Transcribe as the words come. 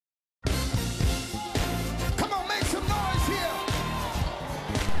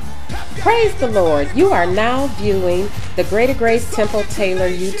Praise the Lord. You are now viewing the Greater Grace Temple Taylor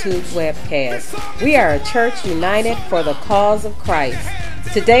YouTube webcast. We are a church united for the cause of Christ.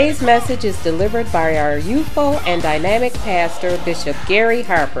 Today's message is delivered by our youthful and dynamic pastor, Bishop Gary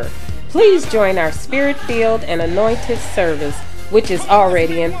Harper. Please join our spirit-filled and anointed service, which is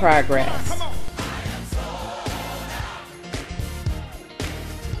already in progress.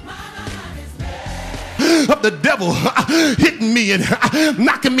 Of the devil hitting me and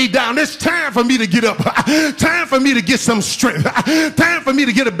knocking me down. It's time for me to get up. Time for me to get some strength. Time for me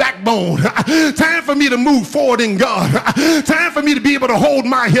to get a backbone. Time for me to move forward in God. Time for me to be able to hold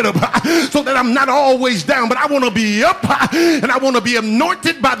my head up so that I'm not always down, but I want to be up and I want to be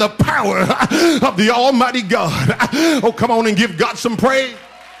anointed by the power of the Almighty God. Oh, come on and give God some praise.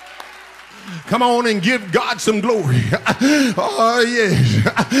 Come on and give God some glory. Oh,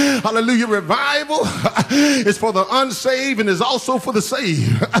 yes. Hallelujah. Revival is for the unsaved and is also for the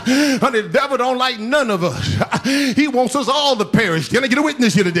saved. Honey, the devil don't like none of us. He wants us all to perish. Can I get a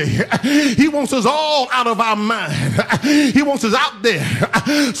witness here today? He wants us all out of our mind. He wants us out there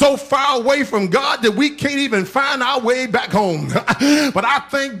so far away from God that we can't even find our way back home. But I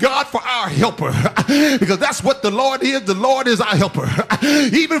thank God for our helper, because that's what the Lord is. The Lord is our helper.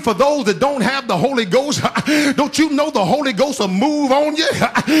 Even for those that don't have the Holy Ghost, don't you know the Holy Ghost will move on you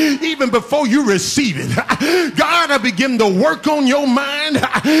even before you receive it? God will begin to work on your mind.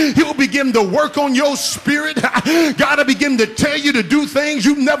 He'll begin to work on your spirit. God will begin to tell you to do things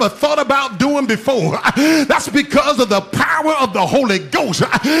you never thought about doing before. That's because of the power of the Holy Ghost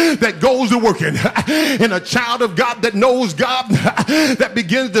that goes to working. And a child of God that knows God, that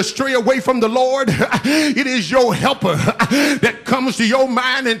begins to stray away from the Lord, it is your helper that comes to your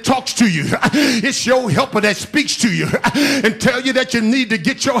mind and talks to you. It's your helper that speaks to you and tell you that you need to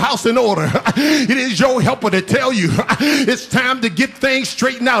get your house in order. It is your helper to tell you it's time to get things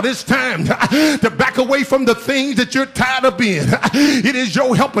straightened out. It's time to back away from the things that you're tired of being. It is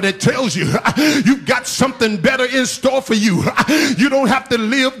your helper that tells you you've got something better in store for you. You don't have to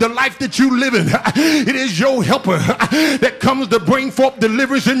live the life that you live in. It is your helper that comes to bring forth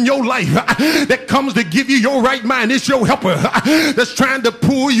deliverance in your life, that comes to give you your right mind. It's your helper that's trying to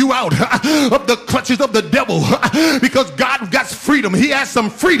pull you out of the clutches of the devil, because God got freedom. He has some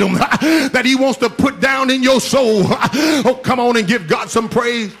freedom that he wants to put down in your soul. Oh, come on and give God some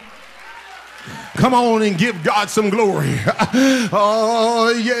praise. Come on and give God some glory. Oh,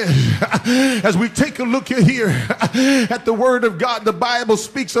 yes. As we take a look here at the word of God, the Bible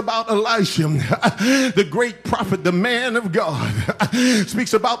speaks about Elisha, the great prophet, the man of God.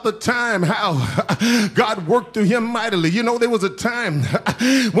 Speaks about the time how God worked through him mightily. You know, there was a time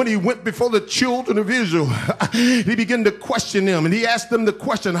when he went before the children of Israel. He began to question them, and he asked them the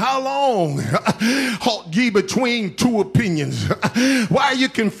question, how long halt ye between two opinions? Why are you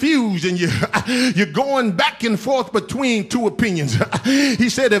confused and you're going back and forth between two opinions? He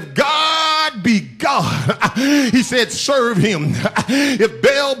said, if God be God, he said, serve him. If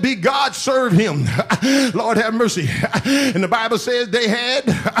Baal be God, serve him. Lord have mercy. And the Bible says they had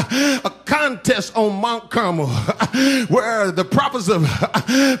a contest on Mount Carmel where the prophets of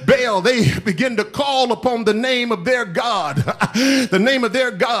Baal, they began to call upon the name of their God, the name of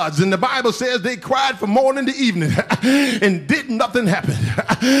their gods. And the Bible says they cried from morning to evening and did nothing happen.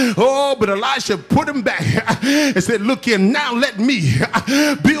 Oh, but Elisha put him back and said, look here, now let me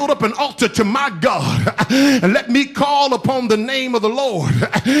build up an altar to my God and let me call upon the name of the Lord.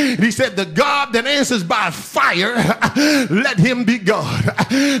 And he said, the God that answers by fire, let him be God.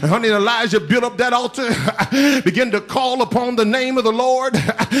 And honey, Elijah built up that altar, began to call upon the name of the Lord.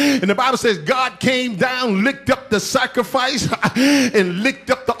 And the Bible says God came down, licked up the sacrifice and licked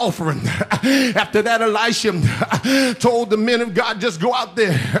up the offering. After that, Elisha told the men of God, just go out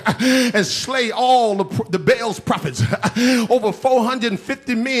there and slay all the Baal's prophets. Over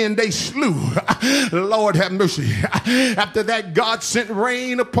 450 men they slew. Lord have mercy. After that, God sent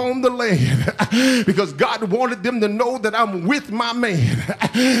rain upon the land because God wanted them to know that I'm with my man.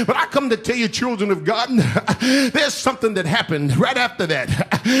 But I come to tell you, children of God, there's something that happened right after that.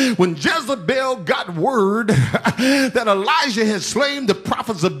 When Jezebel got word that Elijah had slain the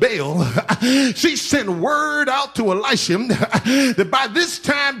prophets of Baal, she sent word out to Elisha that by this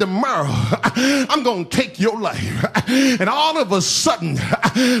time tomorrow, I'm going to take your life. And all of a sudden,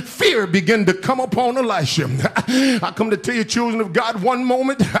 fear began began to come upon Elisha. I come to tell you, children of God, one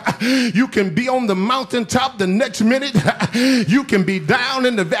moment you can be on the mountaintop, the next minute you can be down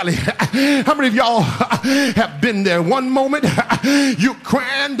in the valley. How many of y'all have been there? One moment you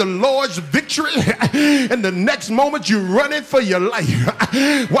crying the Lord's victory, and the next moment you're running for your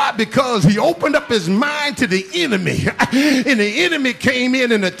life. Why? Because he opened up his mind to the enemy, and the enemy came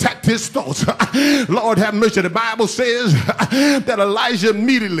in and attacked his thoughts. Lord have mercy. The Bible says that Elijah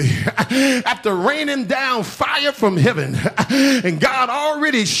immediately, after raining down fire from heaven, and God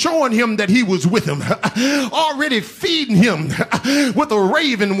already showing him that he was with him, already feeding him with a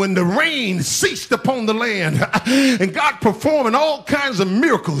raven when the rain ceased upon the land, and God performing all kinds of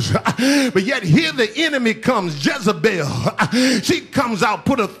miracles. But yet here the enemy comes, Jezebel. She comes out,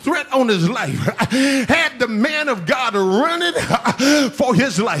 put a threat on his life, had the man of God running for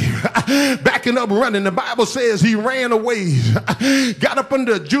his life, backing up running. The Bible says he ran away, got up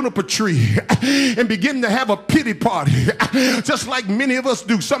under a juniper tree, and began to have a pity party, just like many of us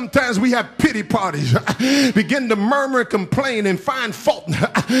do. Sometimes we have pity parties, begin to murmur and complain and find fault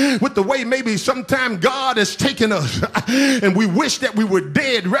with the way maybe sometime God has taken us, and we wish that we were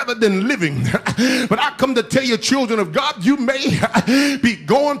dead rather than living. But I come to tell you, children of God, you may be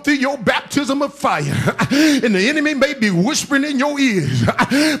going through your baptism of fire, and the enemy may be whispering in your ears,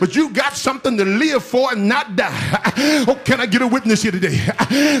 but you got something to live for and not die. Oh, can I get a witness here today?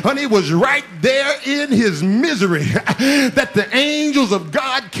 Honey, it was right there in his misery that the angels of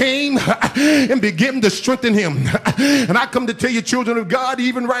God came and began to strengthen him. And I come to tell you, children of God,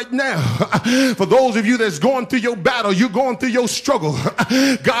 even right now, for those of you that's going through your battle, you're going through your struggle,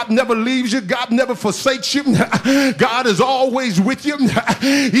 God never leaves you. God never forsakes you. God is always with you.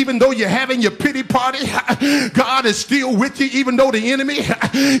 Even though you're having your pity party, God is still with you. Even though the enemy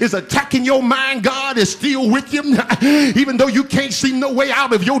is attacking your mind, God is still with you. Even though you can't see no way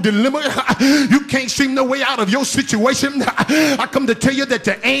out of your dilemma, you can't see no way out of your situation, I come to tell you that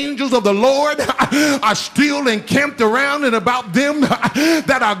the angels of the Lord are still encamped around and about them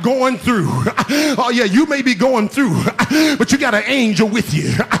that are going through. Oh yeah, you may be going through, but you got an angel with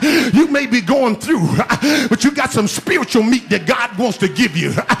you. You may be going through, but you got some spiritual meat that God wants to give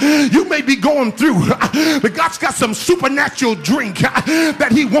you. You may be going through, but God's got some supernatural drink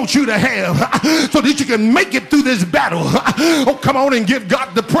that he wants you to have so that you can make it through this battle. Oh, come on and give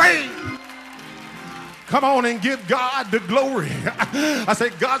God the praise. Come on and give God the glory. I say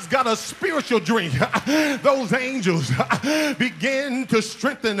God's got a spiritual drink. Those angels began to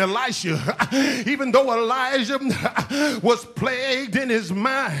strengthen Elisha. Even though Elijah was plagued in his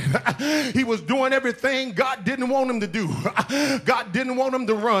mind, he was doing everything God didn't want him to do. God didn't want him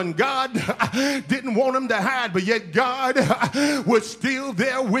to run. God didn't want him to hide, but yet God was still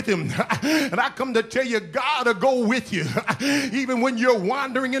there with him. And I come to tell you, God will go with you. Even when you're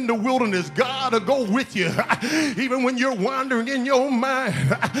wandering in the wilderness, God will go with you. Even when you're wandering in your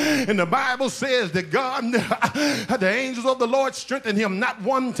mind. And the Bible says that God, the angels of the Lord strengthened him not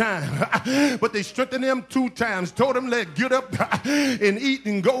one time, but they strengthened him 2 times. Told him, let get up and eat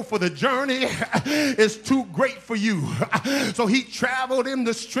and go, for the journey is too great for you. So he traveled in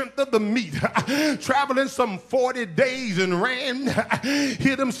the strength of the meat, traveling some 40 days, and ran,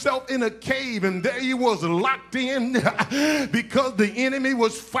 hid himself in a cave, and there he was locked in because the enemy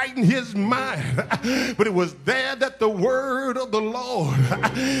was fighting his mind. But it was there that the word of the Lord,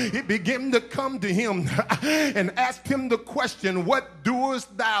 it began to come to him and asked him the question, what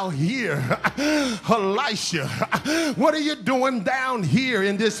doest thou here, Elisha? What are you doing down here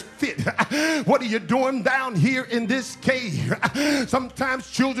in this fit? What are you doing down here in this cave?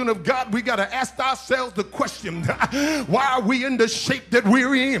 Sometimes, children of God, we got to ask ourselves the question, why are we in the shape that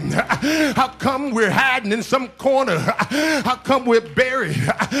we're in? How come we're hiding in some corner? How come we're buried,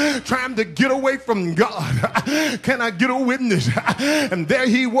 trying to get away from God? Can I get a witness? And there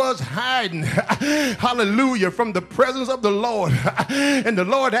he was hiding, hallelujah, from the presence of the Lord. And the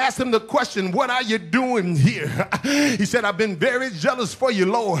Lord asked him the question, what are you doing here? He said, I've been very jealous for you,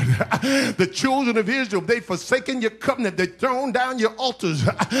 Lord. The children of Israel, they forsaken your covenant. They thrown down your altars.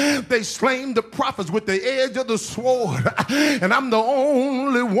 They slain the prophets with the edge of the sword. And I'm the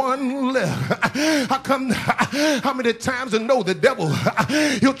only one left. How many times I know the devil,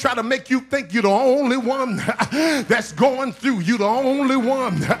 he'll try to make you think you're the only one that's going through. You're the only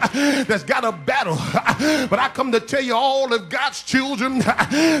one that's got a battle. But I come to tell you, all of God's children,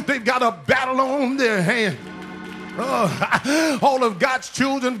 they've got a battle on their hands. All of God's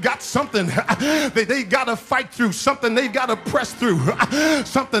children got something they got to fight through, something they've got to press through,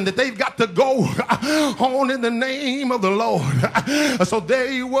 something that they've got to go on in the name of the Lord. So there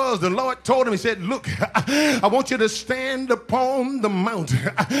he was. The Lord told him, he said, look, I want you to stand upon the mount.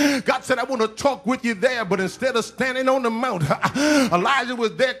 God said, I want to talk with you there, but instead of standing on the mount, Elijah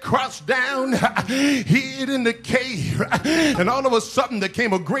was there crouched down, hid in the cave, and all of a sudden there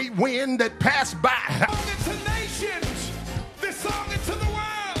came a great wind that passed by. It's a nation.